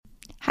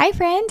Hi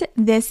friend,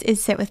 this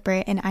is Sit with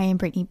Brit and I am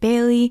Brittany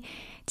Bailey.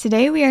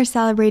 Today we are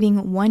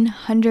celebrating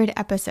 100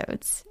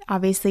 episodes.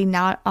 Obviously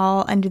not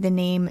all under the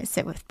name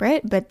Sit with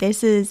Brit, but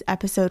this is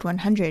episode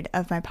 100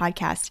 of my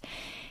podcast.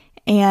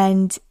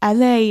 And as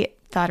I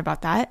thought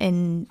about that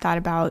and thought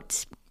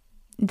about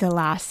the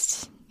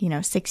last,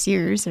 6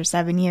 years or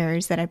 7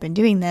 years that I've been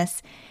doing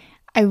this,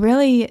 I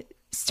really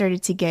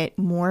started to get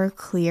more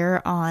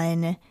clear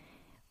on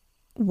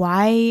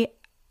why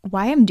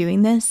I'm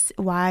doing this,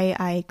 why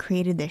I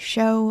created this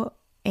show,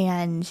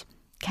 and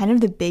kind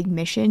of the big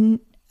mission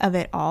of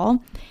it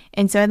all.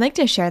 And so I'd like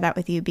to share that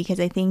with you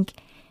because I think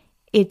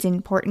it's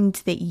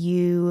important that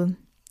you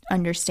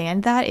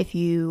understand that if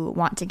you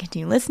want to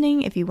continue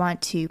listening, if you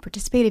want to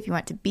participate, if you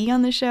want to be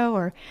on the show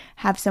or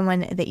have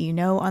someone that you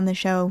know on the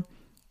show,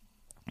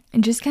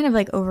 and just kind of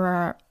like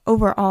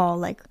overall,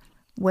 like,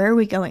 where are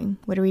we going?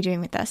 What are we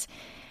doing with this?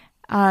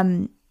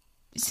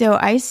 So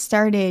I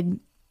started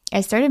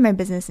my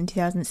business in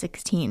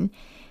 2016,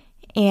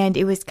 and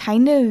it was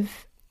kind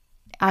of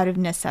out of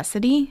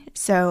necessity.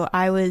 So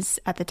I was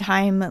at the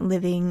time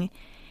living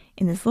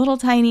in this little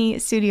tiny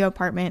studio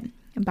apartment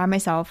by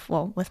myself,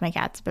 well, with my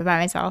cats, but by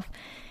myself.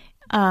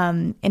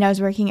 And I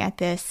was working at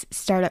this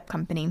startup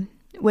company,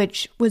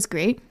 which was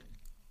great,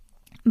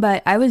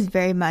 but I was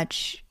very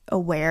much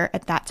aware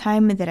at that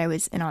time that I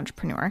was an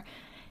entrepreneur.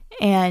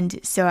 And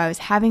so I was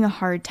having a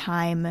hard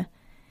time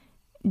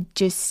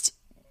just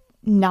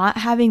not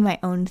having my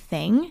own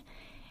thing.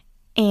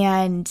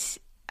 And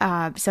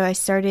so I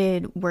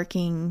started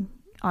working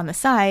on the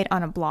side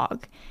on a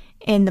blog.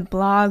 And the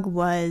blog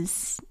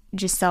was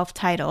just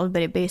self-titled,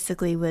 but it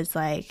basically was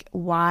like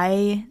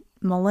why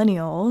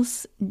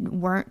millennials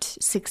weren't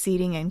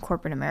succeeding in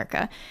corporate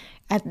America.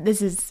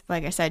 This is,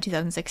 like I said,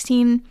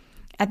 2016.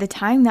 At the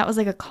time, that was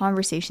like a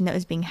conversation that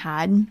was being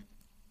had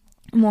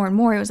more and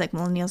more. It was like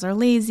millennials are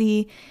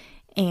lazy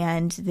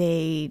and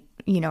they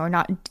are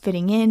not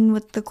fitting in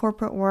with the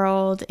corporate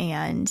world.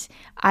 And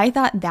I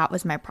thought that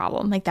was my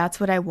problem. Like, that's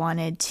what I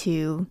wanted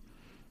to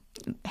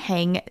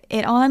hang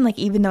it on. Like,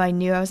 even though I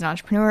knew I was an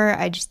entrepreneur,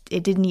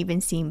 it didn't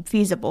even seem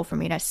feasible for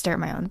me to start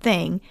my own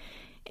thing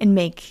and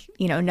make,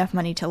 enough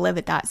money to live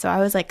at that. So I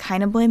was like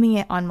kind of blaming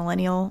it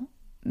on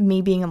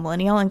me being a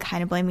millennial and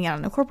kind of blaming it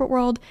on the corporate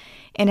world.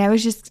 And I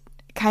was just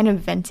kind of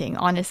venting,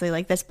 honestly.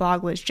 Like, this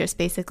blog was just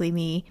basically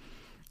me.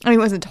 I mean,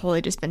 it wasn't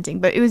totally just venting,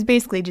 but it was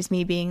basically just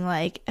me being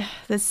like,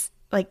 this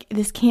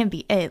can't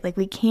be it. Like,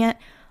 we can't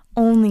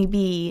only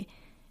be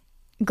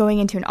going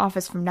into an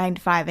office from 9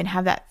 to 5 and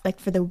have that, like,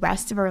 for the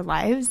rest of our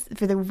lives.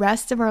 For the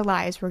rest of our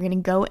lives, we're going to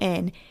go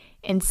in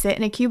and sit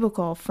in a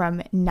cubicle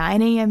from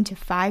 9 a.m. to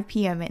 5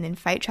 p.m. and then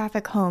fight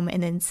traffic home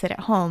and then sit at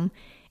home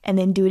and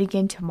then do it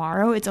again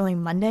tomorrow. It's only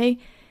Monday.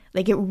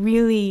 Like,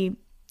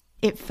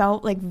 it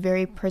felt like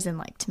very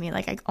prison-like to me.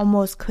 Like, I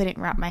almost couldn't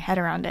wrap my head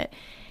around it.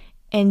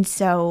 And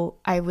so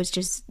I was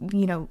just,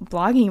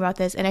 blogging about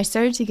this, and I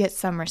started to get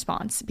some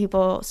response.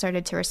 People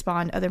started to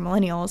respond, other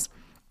millennials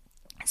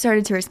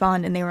started to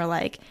respond, and they were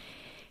like,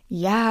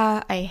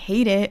 yeah, I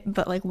hate it,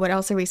 but like, what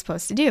else are we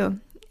supposed to do?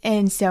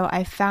 And so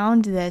I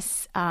found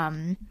this,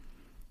 I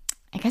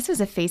guess it was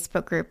a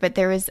Facebook group, but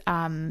there was,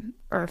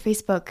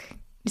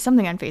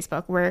 something on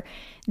Facebook where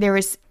there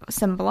was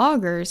some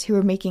bloggers who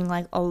were making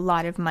like a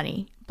lot of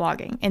money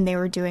blogging, and they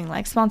were doing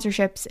like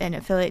sponsorships and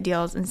affiliate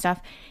deals and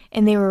stuff,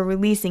 and they were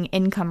releasing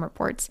income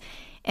reports.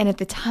 And at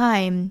the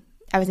time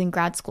I was in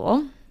grad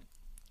school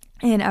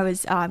and I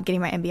was getting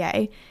my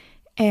MBA,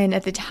 and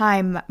at the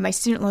time my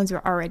student loans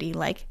were already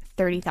like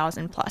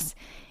 30,000 plus,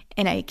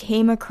 and I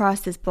came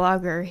across this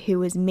blogger who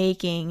was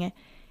making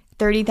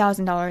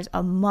 $30,000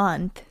 a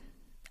month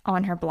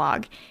on her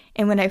blog.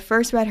 And when I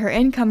first read her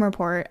income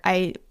report,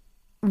 I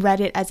read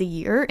it as a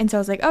year. And so I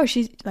was like, oh,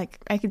 she's like,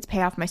 I could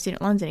pay off my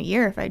student loans in a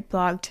year if I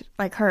blogged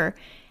like her.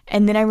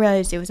 And then I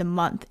realized it was a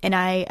month, and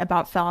I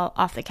about fell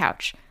off the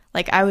couch.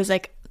 Like, I was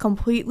like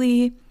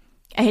I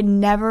had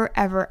never,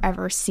 ever,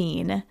 ever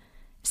seen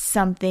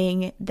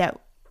something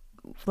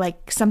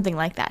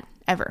like that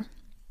ever.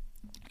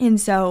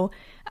 And so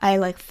I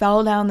like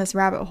fell down this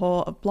rabbit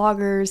hole of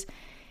bloggers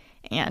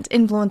and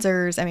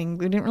influencers. I mean,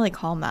 we didn't really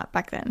call them that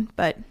back then,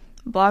 but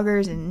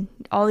bloggers and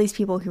all these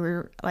people who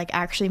were like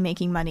actually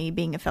making money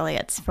being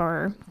affiliates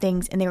for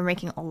things, and they were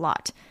making a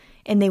lot,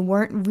 and they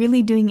weren't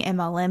really doing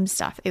MLM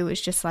stuff. It was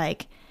just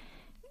like,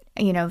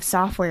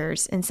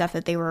 softwares and stuff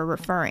that they were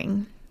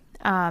referring,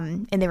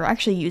 and they were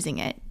actually using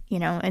it,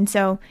 and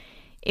so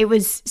it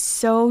was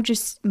so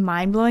just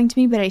mind-blowing to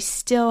me, but I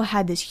still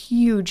had this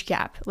huge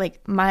gap.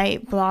 Like,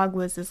 my blog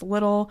was this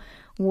little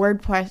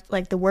WordPress,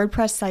 like the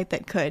WordPress site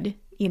that could,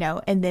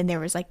 and then there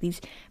was like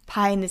these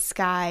pie in the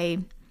sky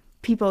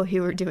people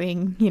who were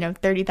doing,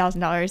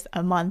 $30,000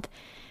 a month.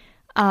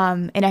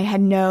 And I had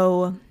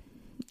no,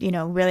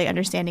 really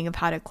understanding of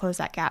how to close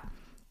that gap.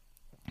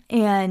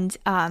 And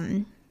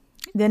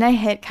then I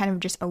hit kind of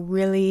just a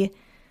really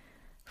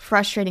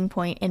frustrating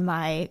point in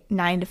my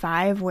 9 to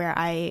 5 where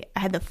I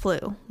had the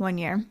flu one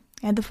year.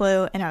 I had the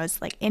flu and I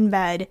was like in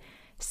bed,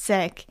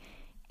 sick,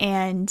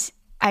 and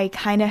I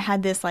kind of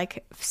had this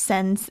like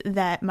sense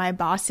that my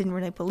boss didn't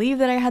really believe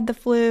that I had the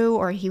flu,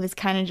 or he was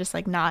kind of just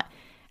like not,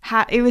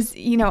 it was,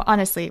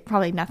 honestly,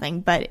 probably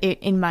nothing, but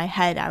in my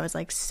head, I was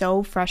like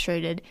so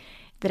frustrated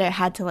that I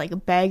had to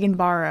like beg and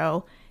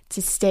borrow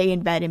to stay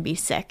in bed and be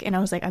sick. And I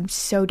was like, I'm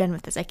so done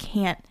with this. I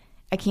can't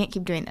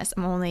keep doing this.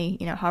 I'm only,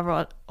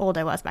 however old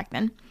I was back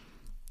then.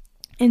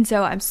 And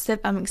so I'm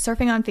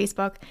surfing on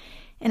Facebook,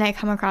 and I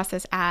come across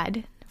this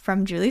ad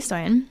from Julie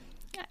Stoyan,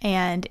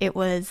 and it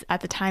was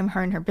at the time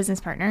her and her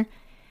business partner.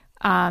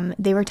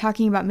 They were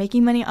talking about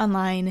making money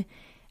online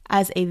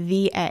as a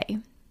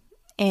VA.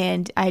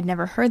 And I had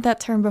never heard that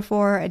term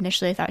before.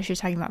 Initially, I thought she was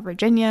talking about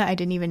Virginia. I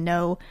didn't even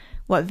know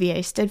what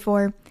VA stood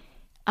for.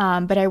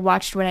 But I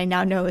watched what I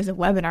now know is a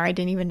webinar. I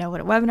didn't even know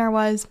what a webinar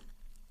was.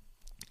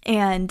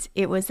 And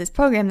it was this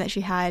program that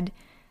she had,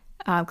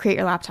 Create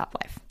Your Laptop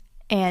Life.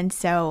 And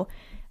so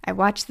I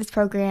watched this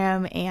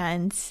program,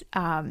 and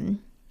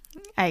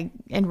I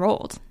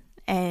enrolled.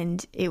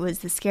 And it was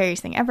the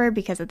scariest thing ever,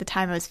 because at the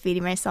time I was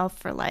feeding myself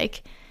for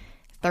like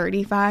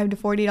 $35 to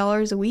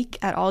 $40 a week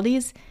at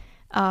Aldi's.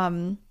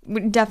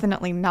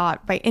 Definitely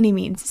not by any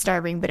means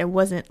starving, but it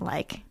wasn't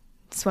like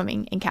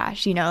swimming in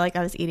cash, like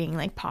I was eating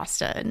like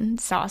pasta and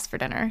sauce for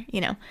dinner,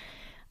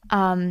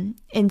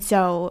 and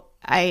so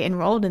I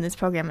enrolled in this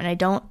program,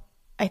 and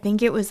I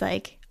think it was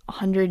like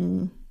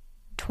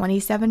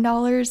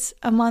 $127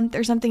 a month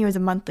or something. It was a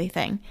monthly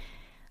thing.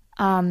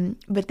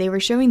 But they were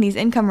showing these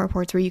income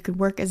reports where you could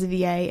work as a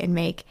VA and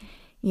make,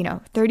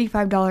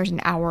 $35 an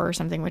hour or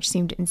something, which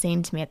seemed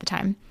insane to me at the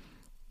time.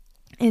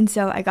 And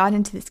so I got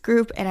into this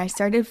group, and I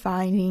started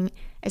finding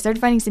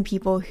some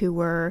people who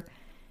were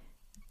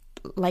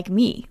like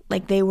me.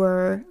 Like, they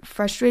were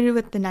frustrated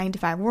with the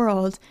 9-to-5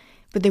 world,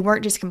 but they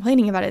weren't just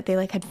complaining about it. They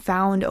like had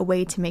found a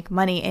way to make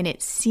money, and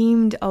it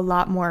seemed a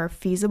lot more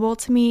feasible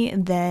to me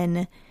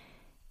than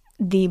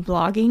the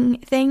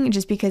blogging thing,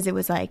 just because it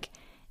was like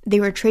they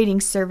were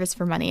trading service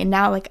for money. And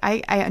now like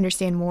I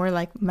understand more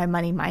like my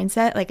money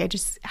mindset. Like, I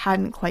just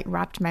hadn't quite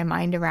wrapped my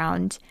mind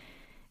around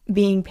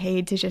being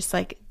paid to just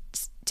like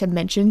to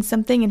mention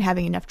something and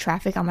having enough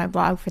traffic on my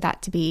blog for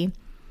that to be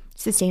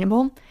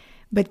sustainable.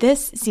 But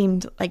this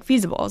seemed like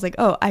feasible. I was like,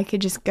 oh, I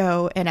could just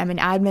go, and I'm an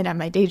admin at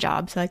my day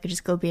job, so I could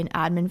just go be an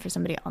admin for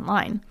somebody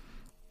online.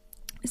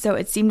 So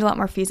it seemed a lot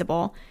more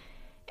feasible.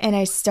 And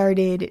I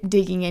started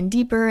digging in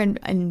deeper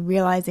and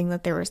realizing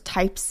that there was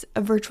types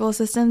of virtual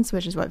assistants,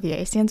 which is what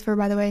VA stands for,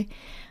 by the way,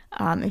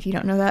 if you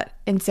don't know that.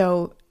 And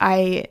so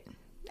I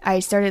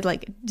started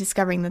like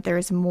discovering that there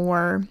was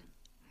more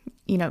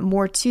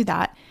to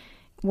that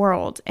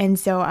world. And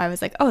so I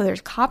was like, oh,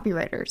 there's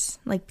copywriters,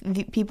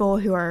 like people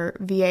who are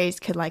VAs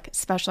could like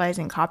specialize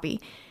in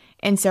copy.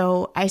 And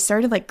so I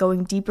started like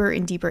going deeper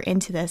and deeper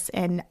into this.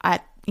 And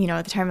at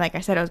the time, like I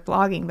said, I was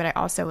blogging, but I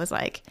also was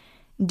like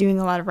doing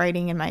a lot of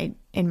writing in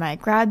my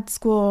grad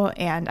school,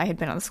 and I had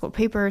been on the school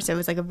paper. So it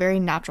was like a very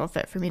natural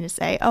fit for me to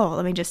say, oh,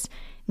 let me just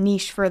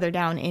niche further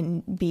down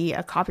and be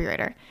a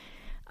copywriter.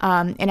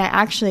 And I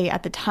actually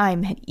at the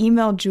time had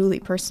emailed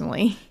Julie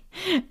personally.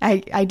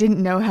 I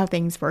didn't know how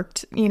things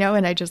worked,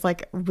 and I just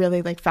like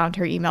really like found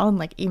her email and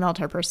like emailed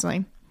her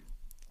personally,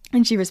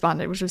 and she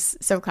responded, which was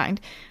so kind.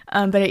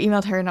 But I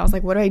emailed her, and I was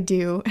like, what do I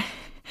do?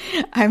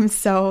 I'm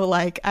so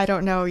like, I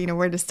don't know,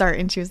 where to start.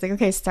 And she was like,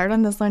 okay, start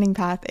on this learning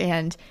path,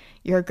 and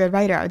you're a good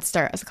writer. I would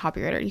start as a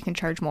copywriter. You can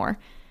charge more.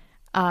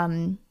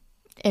 And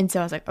so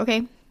I was like,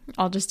 okay,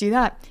 I'll just do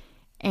that.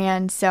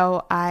 And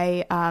so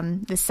I,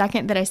 the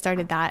second that I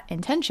started that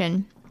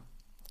intention,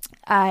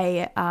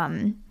 I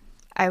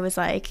was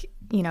like,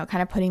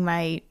 kind of putting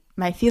my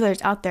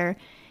feelers out there,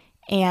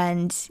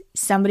 and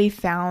somebody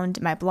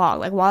found my blog.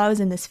 Like, while I was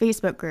in this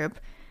Facebook group,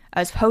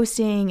 I was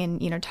posting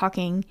and,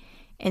 talking,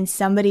 and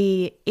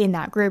somebody in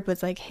that group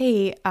was like,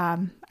 hey,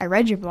 I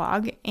read your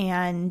blog,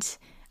 and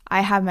I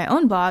have my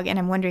own blog, and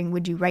I'm wondering,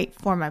 would you write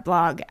for my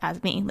blog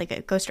as me, like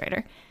a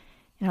ghostwriter?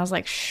 And I was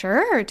like,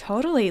 sure,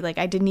 totally. Like,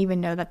 I didn't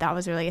even know that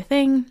was really a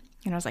thing.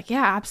 And I was like,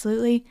 yeah,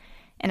 absolutely.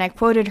 And I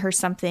quoted her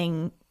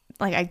something.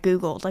 Like, I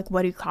Googled, like,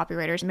 what do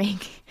copywriters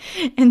make?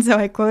 And so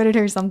I quoted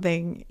her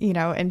something,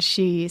 and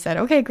she said,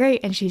 okay, great.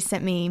 And she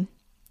sent me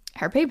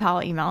her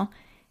PayPal email,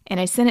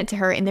 and I sent it to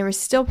her. And there was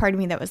still part of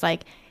me that was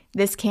like,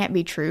 this can't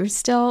be true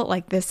still.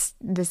 Like, this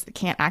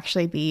can't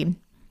actually be,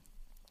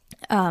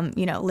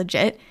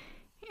 legit.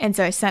 And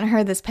so I sent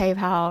her this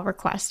PayPal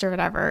request or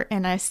whatever.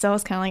 And I still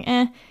was kind of like,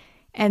 eh.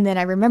 And then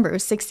I remember it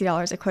was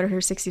 $60. I quoted her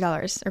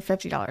 $60 or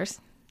 $50.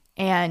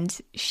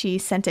 And she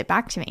sent it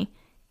back to me.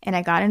 And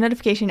I got a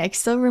notification. I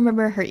still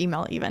remember her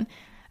email even.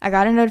 I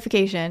got a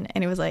notification,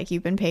 and it was like,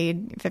 you've been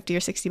paid $50 or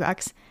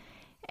 $60.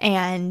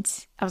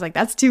 And I was like,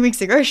 that's 2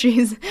 weeks of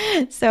groceries.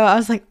 So I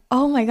was like,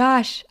 oh my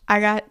gosh, I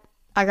got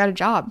a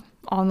job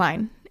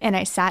online. And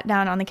I sat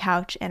down on the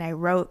couch and I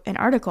wrote an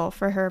article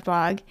for her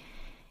blog.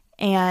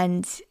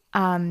 And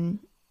I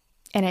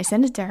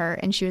sent it to her,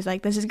 and she was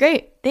like, this is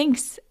great,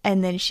 thanks.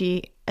 And then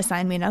she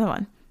assigned me another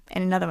one,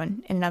 and another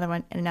one, and another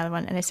one, and another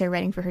one. And I started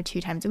writing for her 2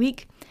 times a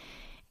week.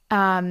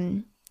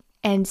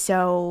 And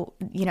so,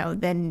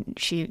 then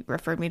she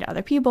referred me to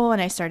other people,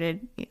 and I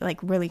started like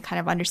really kind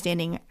of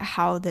understanding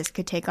how this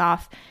could take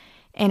off.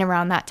 And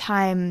around that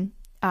time,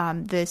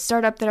 the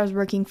startup that I was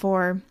working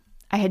for,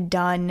 I had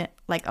done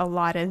like a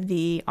lot of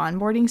the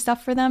onboarding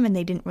stuff for them, and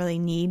they didn't really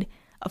need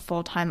a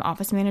full-time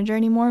office manager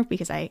anymore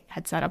because I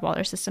had set up all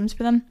their systems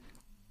for them.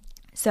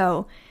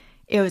 So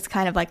it was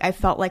kind of like I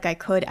felt like I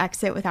could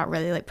exit without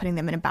really like putting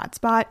them in a bad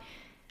spot.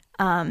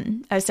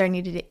 I was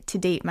starting to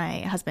date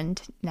my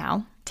husband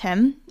now,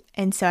 Tim.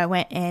 And so I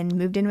went and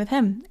moved in with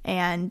him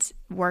and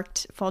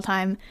worked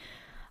full-time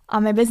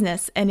on my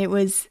business. And it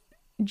was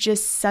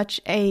just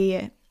such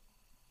a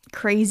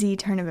crazy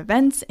turn of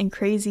events and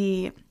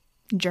crazy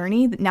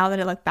journey now that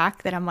I look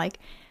back, that I'm like,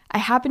 I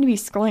happened to be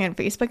scrolling on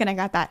Facebook and I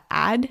got that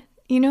ad,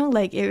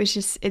 like it was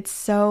just,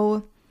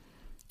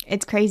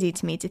 it's crazy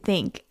to me to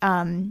think.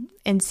 And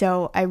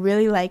so I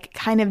really like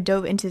kind of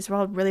dove into this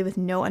world really with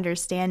no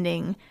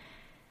understanding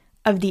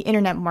of the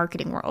internet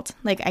marketing world.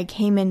 Like I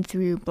came in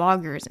through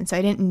bloggers, and so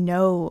I didn't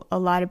know a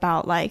lot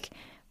about like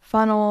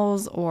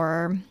funnels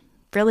or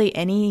really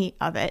any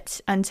of it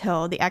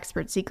until the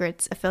Expert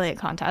Secrets affiliate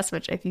contest,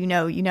 which if you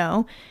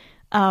know,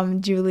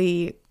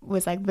 Julie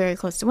was like very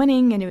close to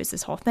winning, and it was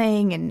this whole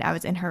thing, and I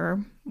was in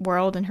her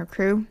world and her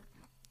crew.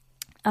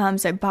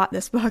 So I bought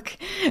this book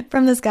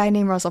from this guy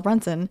named Russell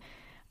Brunson.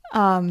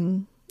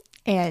 And,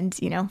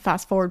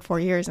 fast forward 4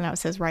 years and I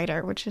was his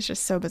writer, which is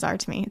just so bizarre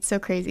to me. It's so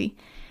crazy.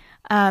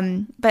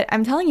 But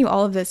I'm telling you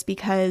all of this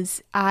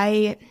because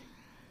I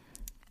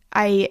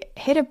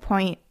hit a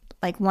point,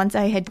 like once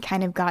I had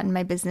kind of gotten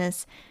my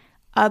business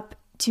up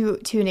to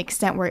an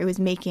extent where it was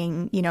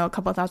making, a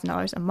couple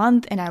 $1,000s a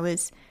month, and I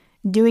was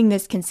doing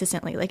this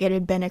consistently. Like it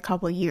had been a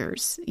couple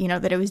years,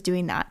 that I was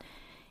doing that.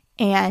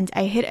 And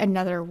I hit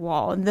another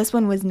wall, and this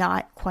one was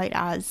not quite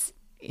as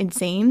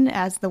insane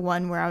as the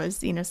one where I was,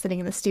 sitting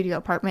in the studio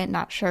apartment,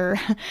 not sure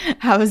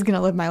how I was going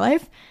to live my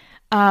life.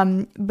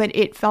 But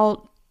it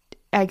felt,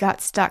 I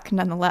got stuck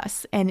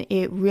nonetheless. And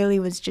it really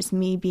was just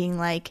me being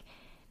like,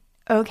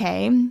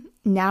 okay,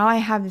 now I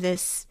have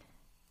this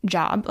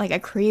job. Like I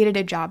created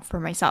a job for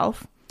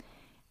myself.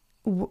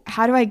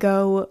 How do I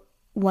go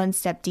one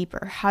step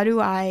deeper? How do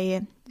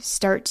I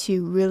start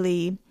to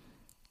really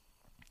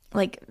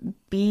like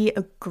be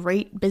a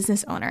great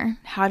business owner?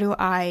 How do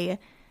I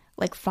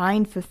like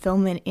find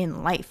fulfillment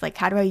in life? Like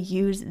how do I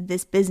use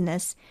this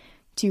business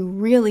to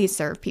really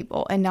serve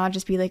people and not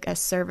just be like a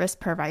service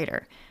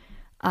provider?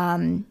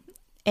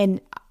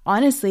 And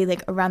honestly,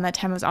 like around that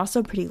time I was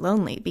also pretty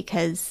lonely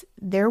because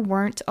there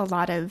was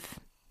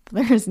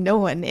no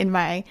one in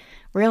my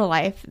real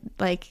life,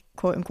 like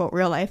quote unquote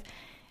real life,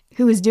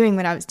 who was doing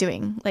what I was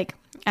doing. Like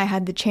I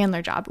had the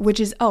Chandler job, which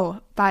is,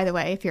 oh, by the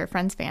way, if you're a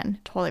Friends fan,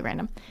 totally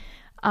random.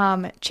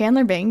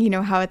 Chandler Bing, you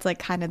know how it's like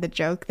kind of the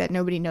joke that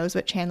nobody knows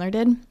what Chandler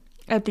did?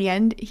 At the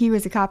end, he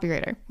was a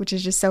copywriter, which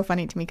is just so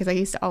funny to me because I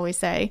used to always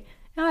say,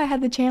 oh, I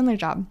had the Chandler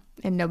job,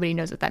 and nobody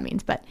knows what that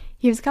means, but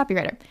he was a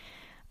copywriter.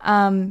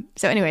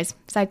 So anyways,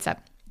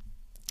 sidestep.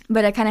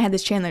 But I kind of had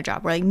this Chandler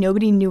job where like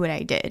nobody knew what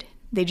I did.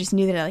 They just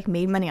knew that I like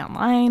made money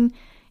online.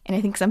 And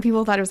I think some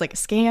people thought it was like a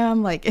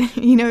scam. Like,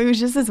 it was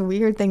just this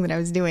weird thing that I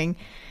was doing.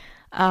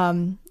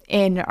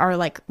 And our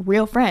like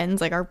real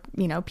friends, like our,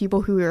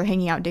 people who we were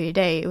hanging out day to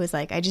day, it was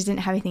like, I just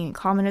didn't have anything in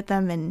common with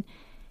them. And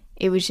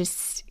it was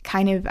just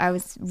I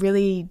was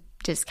really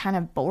just kind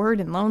of bored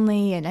and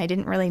lonely, and I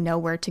didn't really know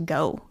where to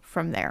go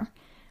from there.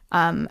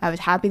 I was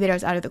happy that I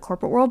was out of the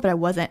corporate world, but I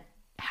wasn't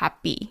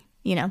happy,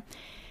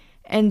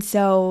 And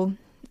so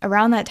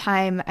around that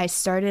time, I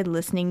started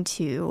listening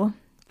to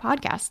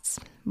podcasts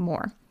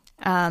more.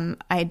 I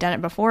had done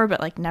it before,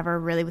 but like never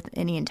really with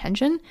any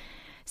intention.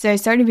 So I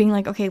started being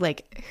like, okay,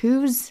 like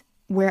who's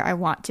where I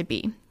want to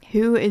be?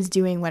 Who is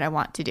doing what I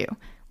want to do?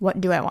 What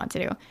do I want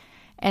to do?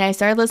 And I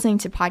started listening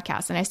to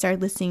podcasts, and I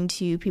started listening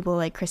to people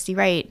like Christy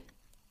Wright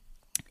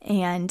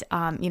and,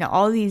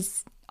 all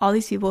these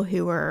people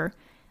who were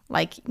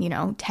like,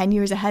 10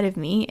 years ahead of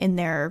me in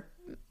their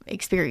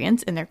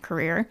experience, in their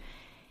career.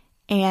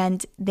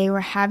 And they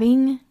were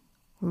having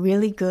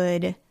really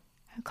good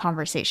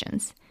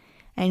conversations.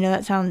 I know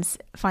that sounds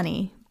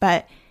funny,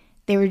 but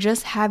they were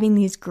just having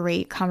these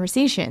great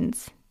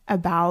conversations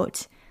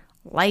about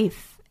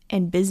life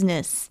and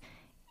business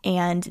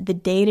and the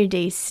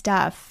day-to-day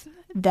stuff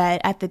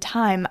that at the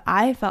time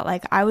I felt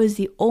like I was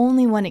the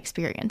only one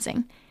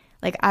experiencing.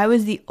 Like I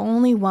was the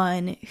only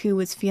one who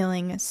was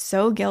feeling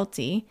so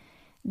guilty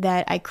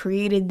that I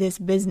created this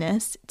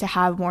business to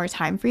have more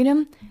time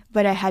freedom,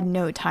 but I had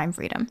no time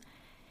freedom.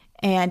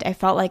 And I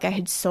felt like I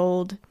had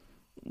sold,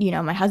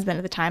 my husband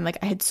at the time, like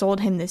I had sold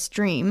him this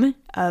dream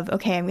of,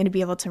 okay, I'm going to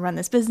be able to run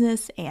this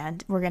business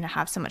and we're going to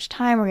have so much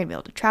time, we're going to be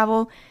able to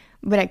travel,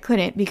 but I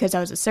couldn't because I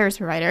was a service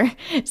provider.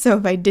 So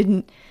if I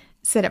didn't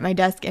sit at my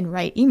desk and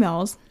write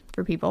emails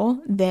for people,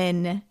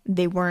 then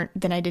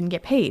I didn't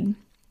get paid.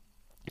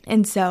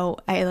 And so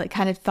I like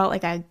kind of felt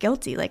like I was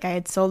guilty, like I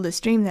had sold this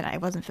dream that I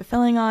wasn't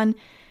fulfilling on,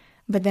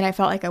 but then I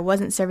felt like I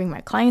wasn't serving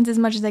my clients as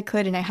much as I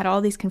could. And I had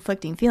all these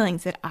conflicting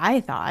feelings that I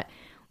thought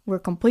were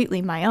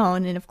completely my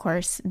own. And of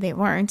course, they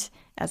weren't,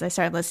 as I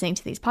started listening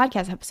to these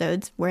podcast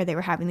episodes where they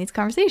were having these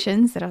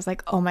conversations, that I was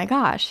like, oh my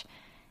gosh,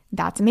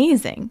 that's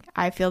amazing.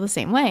 I feel the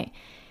same way.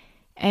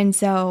 And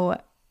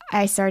so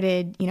I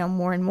started,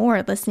 more and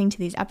more listening to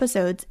these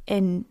episodes,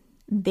 and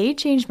they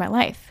changed my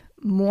life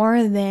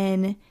more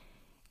than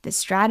the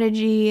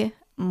strategy,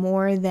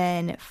 more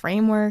than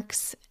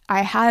frameworks.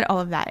 I had all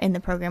of that in the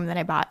program that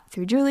I bought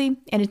through Julie,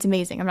 and it's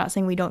amazing. I'm not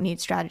saying we don't need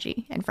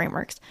strategy and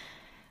frameworks,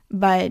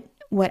 but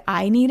what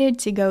I needed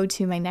to go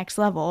to my next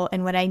level,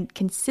 and what I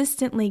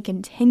consistently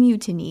continue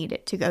to need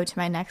to go to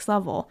my next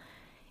level,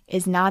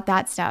 is not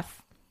that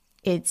stuff.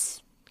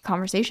 It's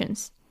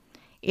conversations.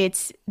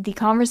 It's the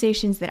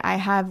conversations that I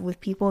have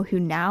with people who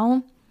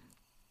now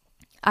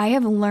I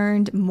have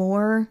learned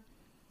more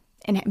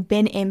and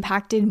been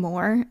impacted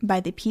more by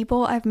the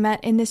people I've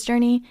met in this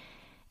journey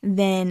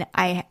than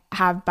I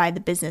have by the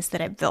business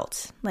that I've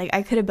built. Like,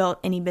 I could have built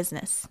any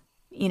business,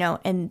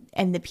 and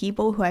the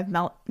people who I've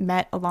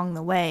met along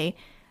the way,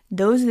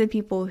 those are the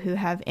people who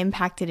have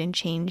impacted and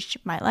changed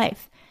my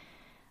life.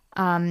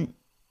 And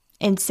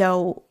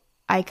so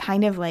I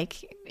kind of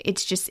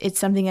it's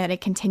something that I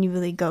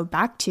continually go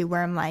back to,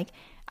 where I'm like,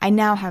 I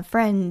now have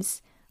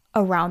friends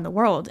around the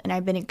world, and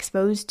I've been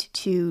exposed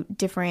to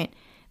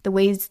the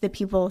ways that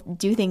people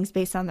do things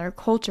based on their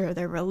culture,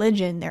 their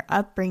religion, their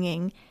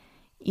upbringing.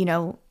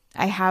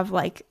 I have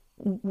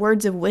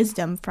words of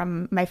wisdom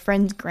from my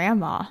friend's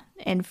grandma,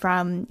 and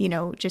from,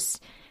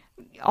 just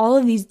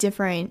all these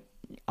different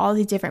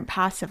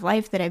paths of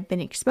life that I've been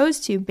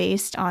exposed to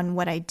based on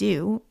what I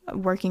do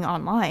working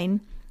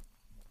online.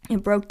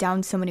 It broke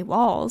down so many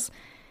walls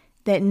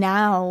that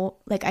now,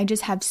 I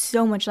just have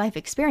so much life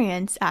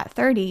experience at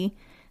 30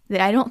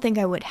 that I don't think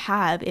I would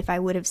have if I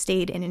would have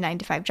stayed in a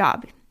 9-to-5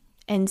 job.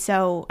 And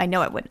so I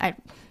know I wouldn't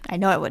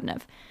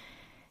have.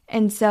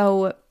 And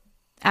so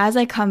as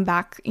I come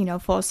back,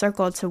 full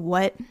circle to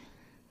what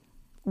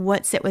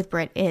Sit with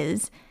Brit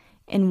is,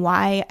 and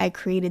why I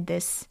created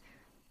this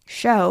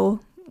show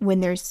when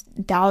there's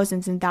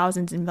thousands and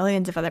thousands and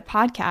millions of other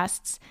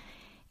podcasts,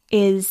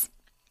 is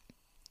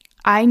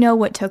I know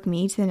what took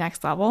me to the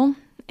next level,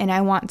 and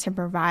I want to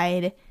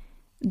provide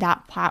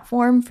that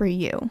platform for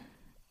you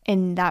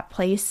and that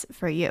place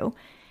for you.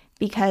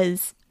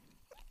 Because,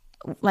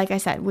 like I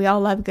said, we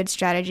all love good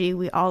strategy.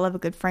 We all love a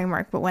good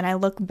framework. But when I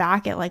look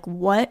back at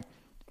what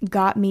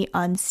got me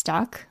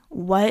unstuck,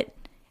 what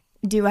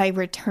do I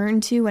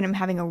return to when I'm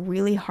having a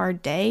really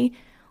hard day?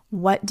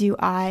 What do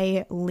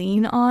I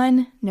lean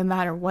on no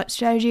matter what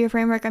strategy or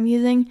framework I'm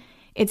using?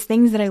 It's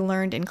things that I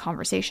learned in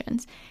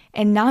conversations,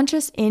 and not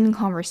just in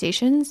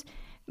conversations,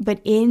 but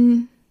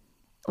in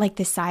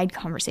the side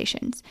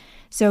conversations.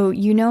 So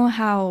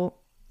how,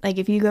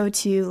 if you go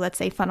to, let's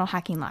say, Funnel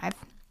Hacking Live,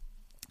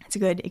 it's a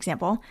good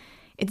example.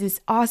 It's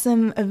this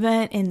awesome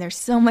event, and there's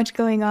so much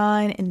going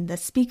on, and the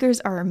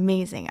speakers are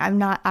amazing. I'm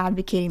not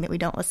advocating that we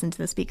don't listen to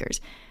the speakers,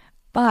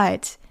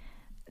 but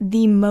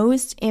the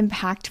most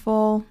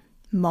impactful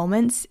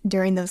moments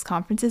during those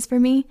conferences for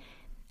me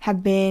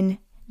have been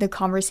the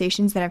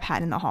conversations that I've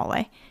had in the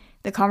hallway,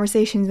 the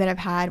conversations that I've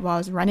had while I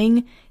was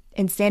running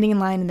and standing in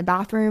line in the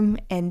bathroom,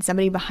 and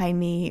somebody behind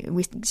me,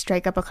 we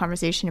strike up a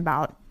conversation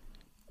about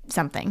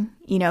something.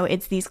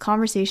 It's these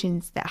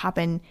conversations that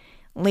happen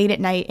late at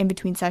night in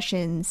between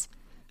sessions,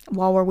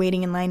 while we're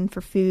waiting in line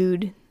for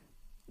food,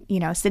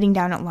 sitting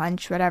down at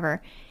lunch,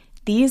 whatever.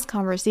 These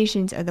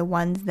conversations are the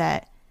ones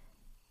that,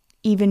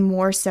 even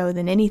more so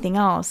than anything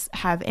else,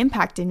 have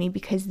impacted me,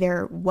 because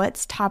they're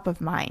what's top of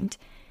mind.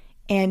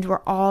 And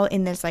we're all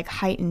in this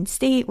heightened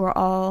state. We're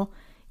all,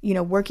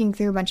 working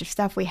through a bunch of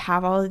stuff. We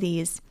have all of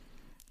these,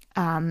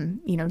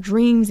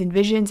 dreams and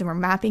visions, and we're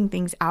mapping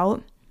things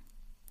out.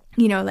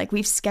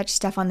 We've sketched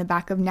stuff on the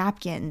back of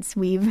napkins.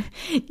 We've,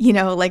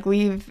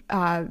 we've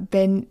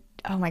been,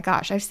 oh my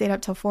gosh, I've stayed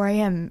up till 4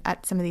 a.m.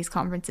 at some of these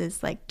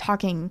conferences,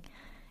 talking.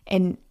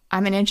 And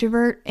I'm an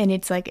introvert, and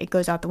it's it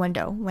goes out the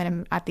window when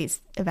I'm at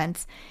these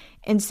events.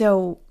 And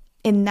so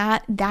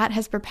that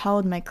has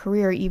propelled my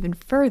career even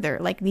further.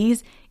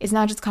 It's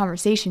not just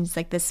conversations,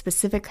 this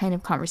specific kind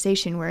of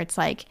conversation where it's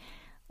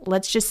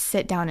let's just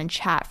sit down and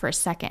chat for a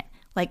second.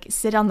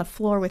 Sit on the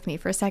floor with me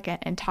for a second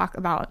and talk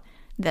about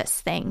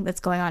this thing that's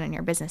going on in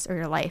your business or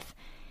your life.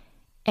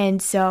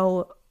 And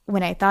so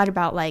when I thought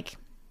about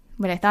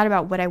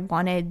what I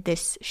wanted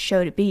this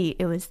show to be,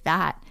 it was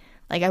that.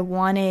 I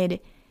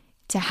wanted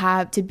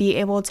to be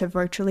able to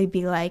virtually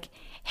be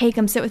hey,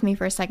 come sit with me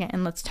for a second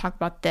and let's talk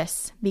about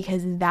this,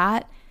 because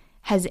that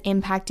has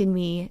impacted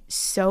me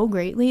so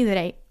greatly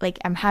that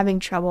I'm having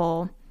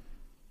trouble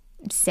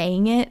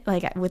saying it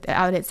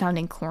without it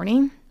sounding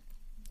corny.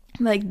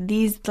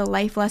 The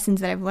life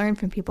lessons that I've learned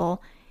from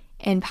people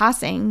in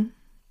passing,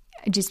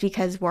 just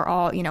because we're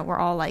all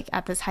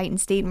at this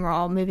heightened state and we're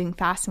all moving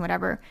fast and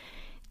whatever.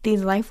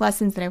 These life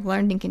lessons that I've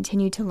learned and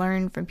continue to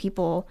learn from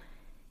people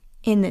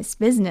in this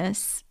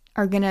business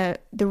are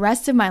the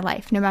rest of my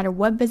life, no matter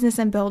what business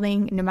I'm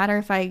building, no matter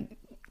if I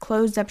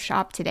closed up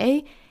shop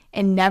today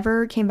and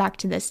never came back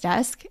to this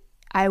desk,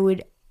 I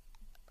would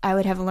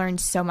have learned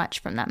so much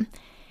from them.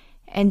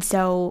 And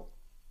so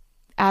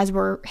as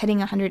we're hitting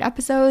 100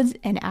 episodes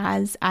and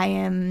as I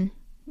am,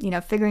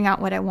 figuring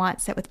out what I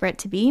want Sit with Brit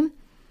to be,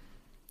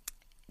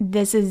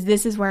 this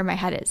is where my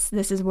head is.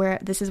 This is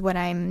what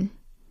I'm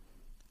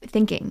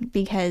thinking,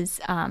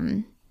 because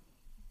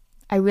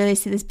I really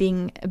see this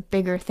being a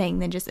bigger thing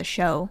than just a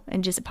show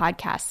and just a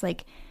podcast.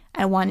 Like,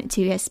 I want it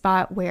to be a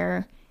spot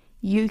where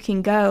you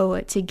can go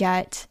to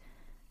get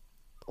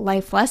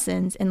life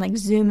lessons and like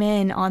zoom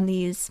in on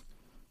these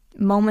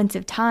moments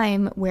of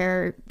time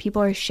where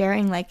people are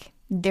sharing like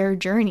their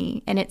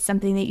journey, and it's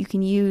something that you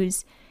can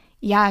use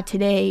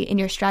today in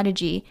your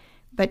strategy,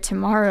 but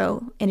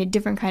tomorrow in a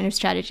different kind of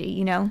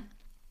strategy,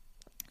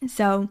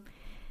 So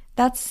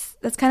that's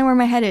kind of where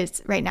my head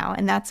is right now,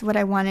 and that's what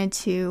I wanted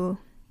to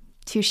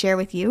share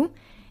with you.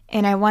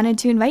 And I wanted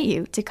to invite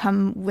you to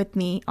come with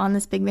me on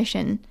this big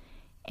mission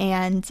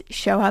and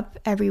show up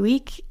every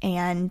week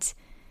and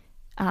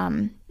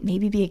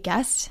maybe be a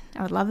guest.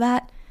 I would love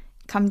that.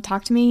 Come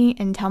talk to me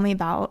and tell me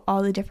about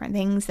all the different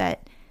things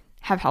that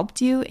have helped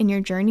you in your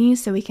journey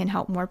so we can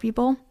help more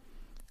people.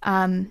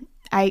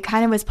 I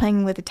kind of was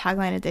playing with the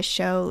tagline of this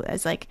show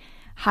as like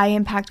high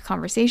impact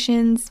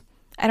conversations.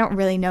 I don't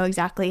really know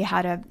exactly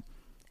how to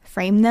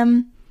frame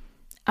them.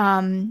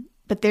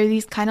 But they're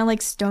these kind of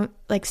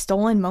like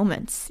stolen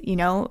moments,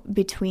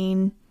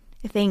 between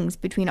things,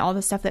 between all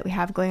the stuff that we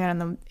have going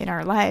on in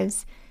our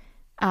lives,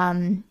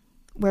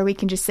 where we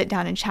can just sit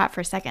down and chat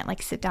for a second,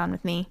 like sit down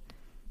with me,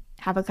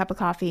 have a cup of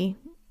coffee,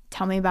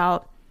 tell me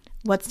about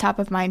what's top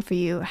of mind for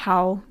you,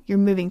 how you're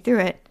moving through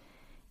it,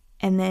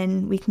 and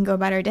then we can go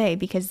about our day,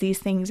 because these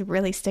things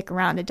really stick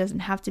around. It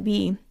doesn't have to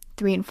be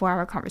 3 and 4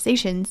 hour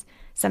conversations.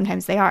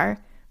 Sometimes they are,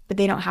 but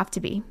they don't have to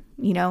be,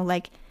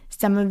 like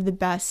some of the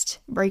best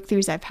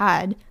breakthroughs I've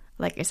had,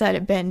 like I said,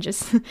 have been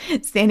just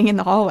standing in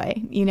the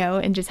hallway,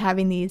 and just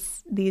having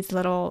these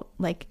little,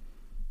 like,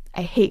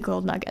 I hate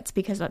gold nuggets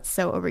because that's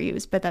so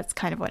overused, but that's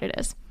kind of what it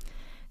is.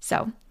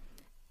 So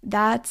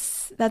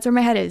that's where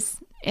my head is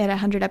at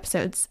 100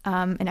 episodes.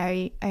 And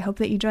I hope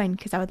that you join,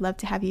 because I would love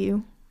to have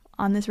you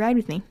on this ride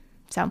with me.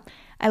 So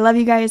I love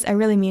you guys. I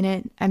really mean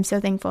it. I'm so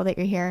thankful that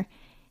you're here,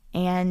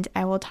 and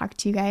I will talk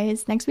to you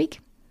guys next week.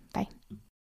 Bye.